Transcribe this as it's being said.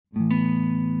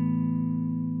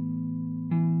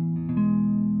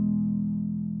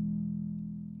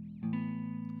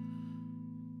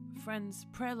Friends,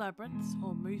 prayer labyrinths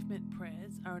or movement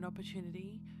prayers are an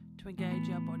opportunity to engage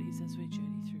our bodies as we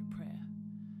journey through prayer.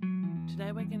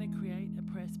 Today we're going to create a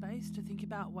prayer space to think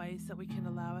about ways that we can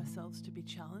allow ourselves to be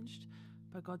challenged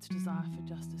by God's desire for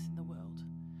justice in the world.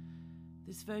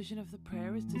 This version of the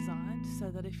prayer is designed so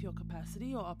that if your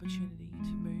capacity or opportunity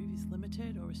to move is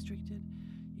limited or restricted,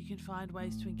 you can find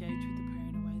ways to engage with the prayer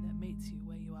in a way that meets you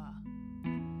where you are.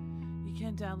 You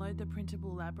can download the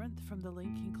printable labyrinth from the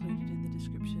link included in the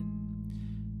description.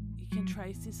 You can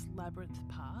trace this labyrinth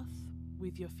path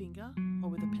with your finger or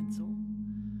with a pencil.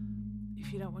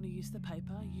 If you don't want to use the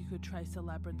paper, you could trace a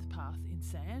labyrinth path in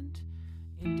sand,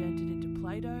 indent it into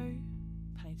Play-Doh,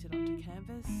 paint it onto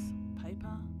canvas,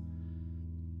 paper.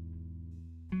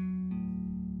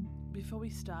 Before we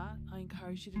start, I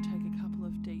encourage you to take a couple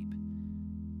of deep,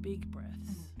 big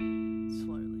breaths,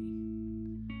 slowly.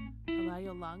 Allow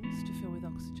your lungs to fill with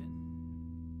oxygen.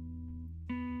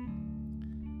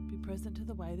 Be present to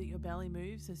the way that your belly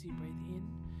moves as you breathe in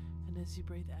and as you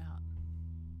breathe out.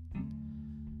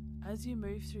 As you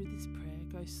move through this prayer,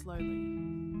 go slowly.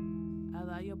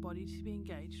 Allow your body to be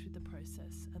engaged with the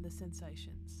process and the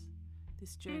sensations.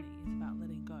 This journey is about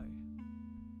letting go.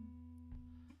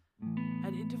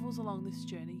 At intervals along this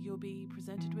journey, you'll be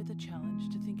presented with a challenge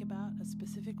to think about a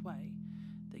specific way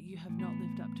that you have not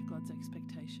lived up to God's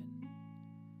expectation.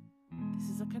 This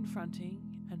is a confronting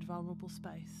and vulnerable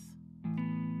space.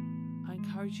 I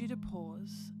encourage you to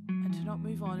pause and to not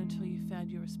move on until you've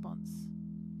found your response.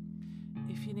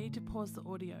 If you need to pause the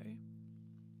audio,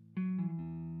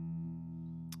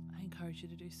 I encourage you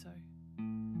to do so.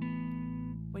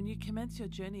 When you commence your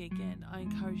journey again, I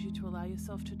encourage you to allow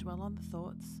yourself to dwell on the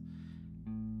thoughts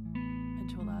and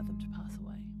to allow them to pass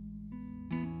away.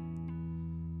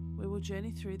 We will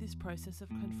journey through this process of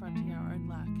confronting our own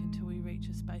lack until we reach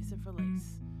a space of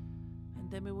release,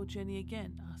 and then we will journey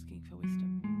again asking for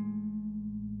wisdom.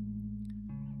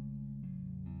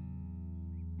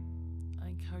 I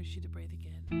encourage you to breathe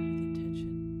again with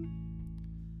intention.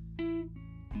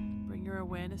 Bring your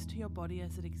awareness to your body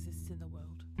as it exists in the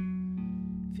world.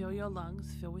 Feel your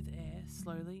lungs fill with air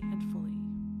slowly and fully.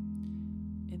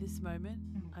 In this moment,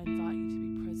 I invite you to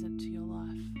be present to your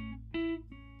life.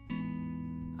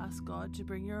 Ask God to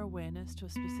bring your awareness to a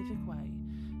specific way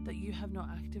that you have not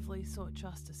actively sought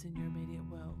justice in your immediate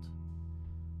world.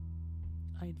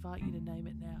 I invite you to name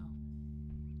it now.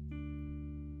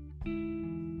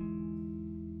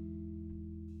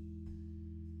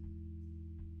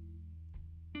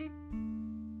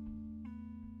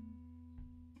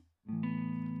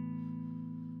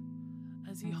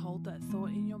 As you hold that thought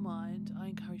in your mind, I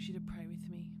encourage you to pray with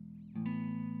me.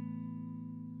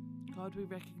 God, we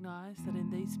recognize that in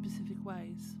these specific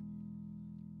ways,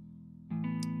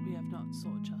 we have not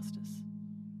sought justice.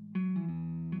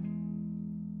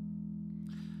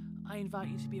 I invite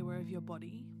you to be aware of your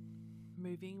body,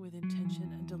 moving with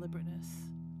intention and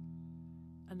deliberateness,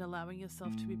 and allowing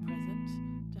yourself to be present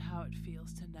to how it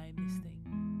feels to name this thing.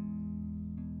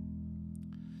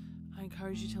 I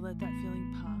encourage you to let that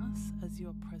feeling pass as you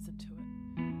are present to it,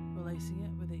 releasing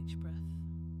it with each breath.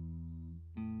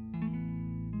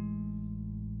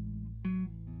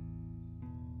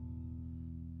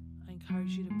 I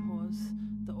encourage you to pause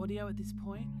the audio at this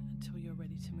point until you're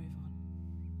ready to move on.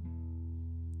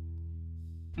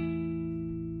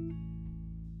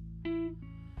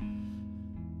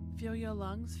 Feel your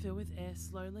lungs fill with air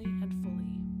slowly and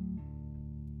fully.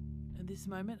 In this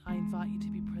moment, I invite you to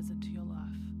be present to your life.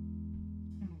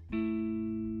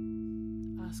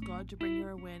 Ask God to bring your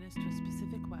awareness to a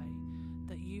specific way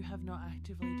that you have not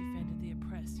actively defended the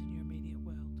oppressed in your immediate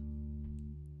world.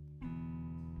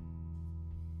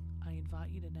 I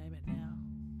invite you to name it now.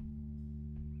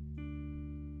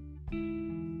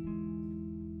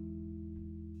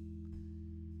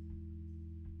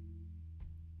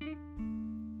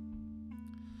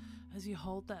 As you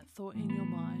hold that thought in your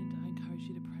mind, I encourage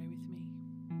you to pray with me.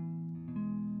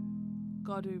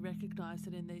 God, we recognize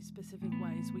that in these specific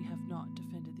ways we have not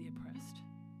defended the oppressed.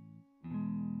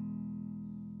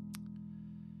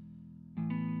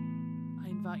 I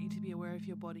invite you to be aware of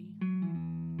your body,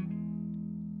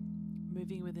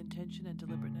 moving with intention and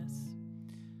deliberateness,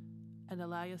 and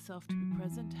allow yourself to be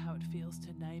present to how it feels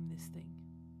to name this thing.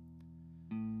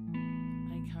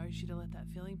 I encourage you to let that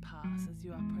feeling pass as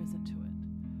you are present to it,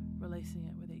 releasing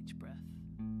it with each breath.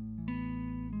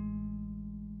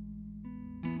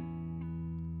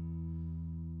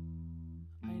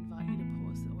 I invite you to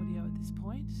pause the audio at this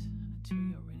point until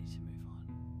you're ready to move on.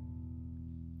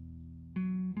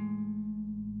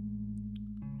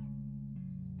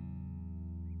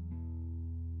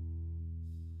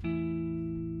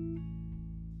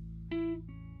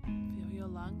 Feel your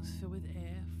lungs fill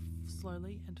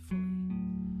and fully.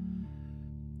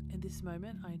 In this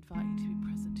moment, I invite you to be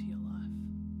present to your life.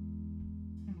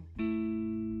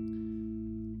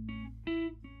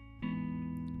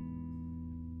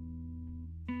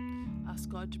 Ask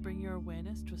God to bring your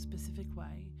awareness to a specific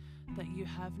way that you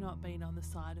have not been on the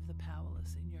side of the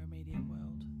powerless in your immediate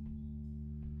world.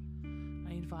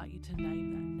 I invite you to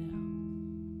name that now.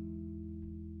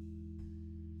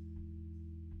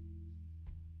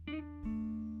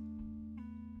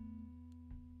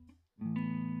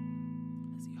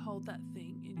 As you hold that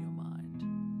thing in your mind,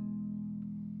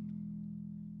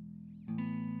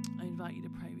 I invite you to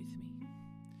pray with me.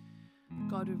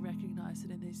 God, we recognize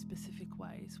that in these specific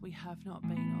ways we have not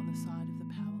been on the side of the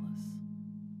powerless.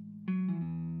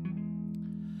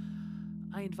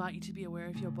 I invite you to be aware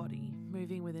of your body,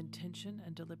 moving with intention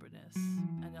and deliberateness,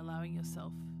 and allowing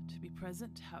yourself to be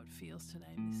present to how it feels to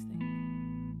name this thing.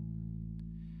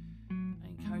 I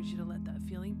encourage you to let that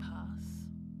feeling pass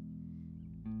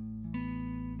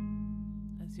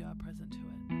as you are present to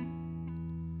it,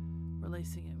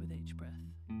 releasing it with each breath.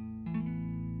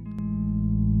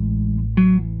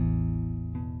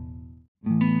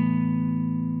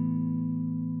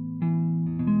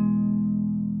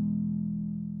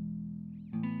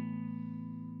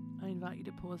 I invite you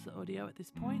to pause the audio at this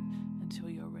point until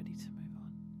you're ready to move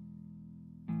on.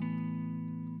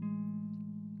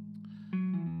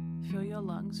 Feel your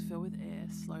lungs fill with air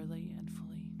slowly and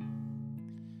fully.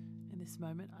 In this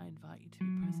moment, I invite you to be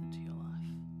present to your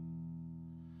life.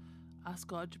 Ask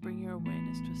God to bring your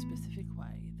awareness to a specific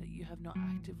way that you have not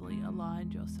actively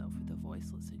aligned yourself with the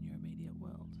voiceless in your immediate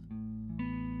world.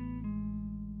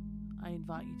 I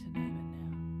invite you to name it now.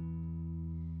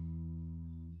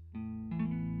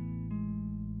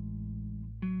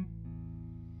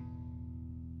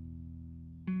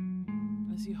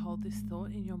 As you hold this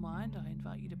thought in your mind, I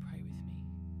invite you to pray with me.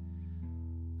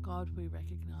 God, we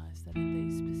recognize that in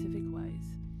these specific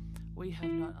ways, we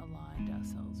have not aligned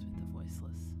ourselves with the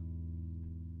voiceless.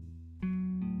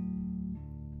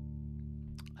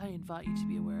 I invite you to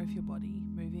be aware of your body,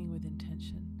 moving with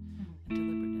intention and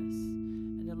deliberateness,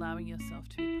 and allowing yourself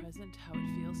to be present to how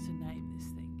it feels to name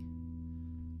this thing.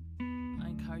 I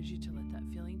encourage you to let that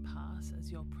feeling pass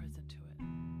as you're present to it,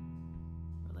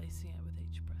 releasing it with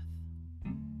each breath.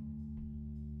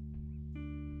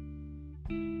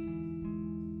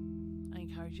 I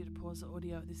encourage you to pause the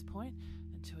audio at this point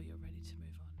until you're ready to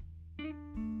move on.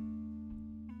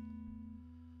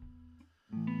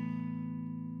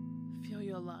 Feel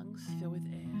your lungs fill with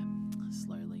air,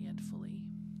 slowly and fully.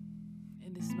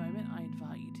 In this moment, I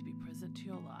invite you to be present to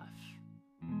your life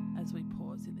as we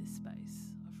pause in this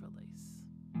space of release.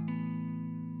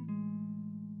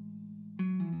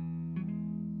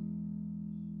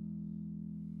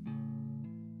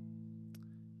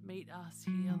 Meet us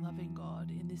here, loving God,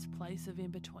 in this place of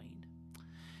in-between.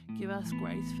 Give us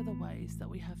grace for the ways that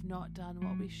we have not done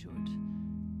what we should.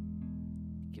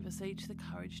 Give us each the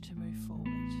courage to move forward.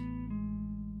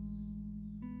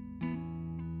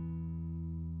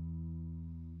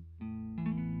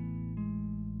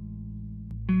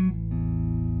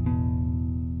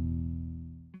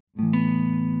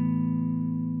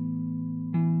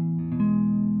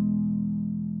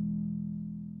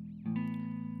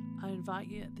 I invite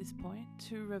you at this point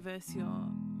to reverse your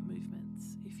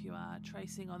movements. If you are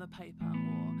tracing on the paper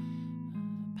or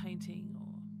painting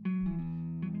or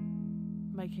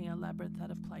making a labyrinth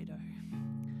out of Play-Doh,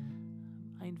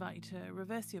 I invite you to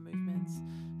reverse your movements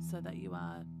so that you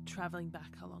are travelling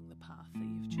back along the path that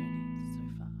you've journeyed so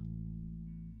far.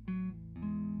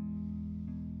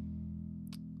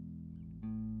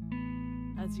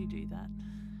 As you do that,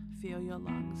 feel your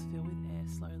lungs fill with air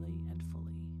slowly and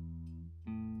fully.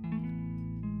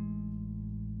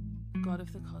 God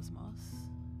of the cosmos,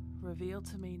 reveal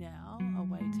to me now a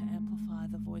way to amplify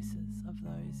the voices of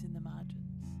those in the margins.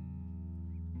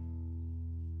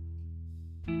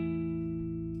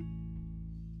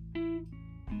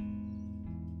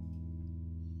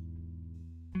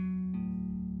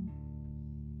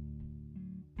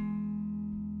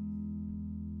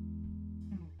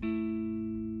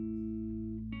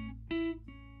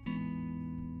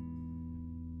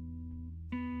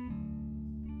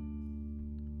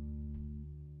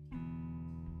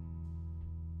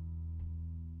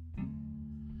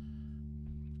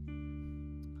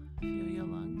 Feel your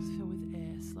lungs fill with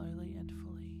air slowly and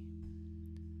fully.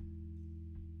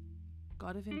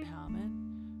 God of empowerment,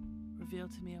 reveal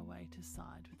to me a way to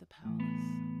side with the powerless.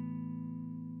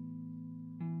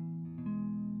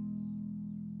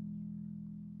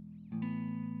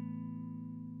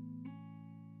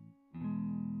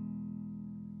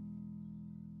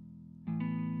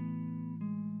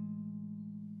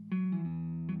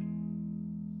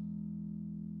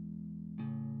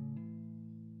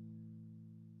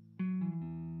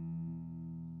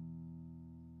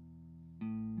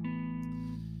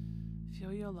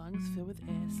 Feel your lungs fill with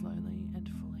air slowly and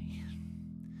fully.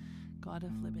 God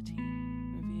of liberty,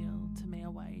 reveal to me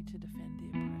a way to defend the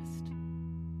oppressed.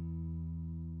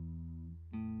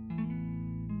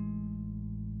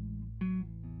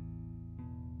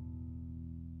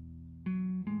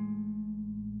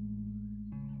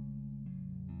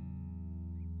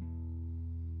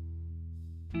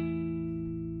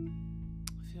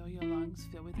 Feel your lungs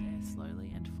fill with air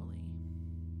slowly and fully.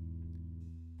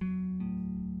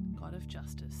 God of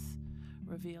justice,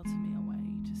 reveal to me a way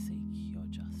to seek your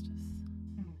justice.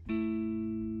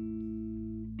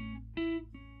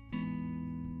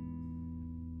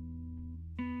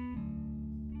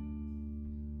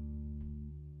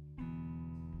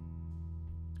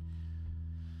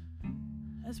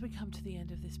 As we come to the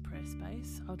end of this prayer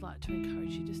space, I would like to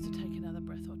encourage you just to take another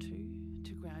breath or two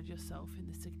to ground yourself in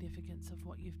the significance of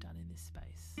what you've done in this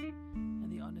space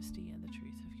and the honesty and the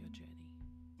truth of your journey.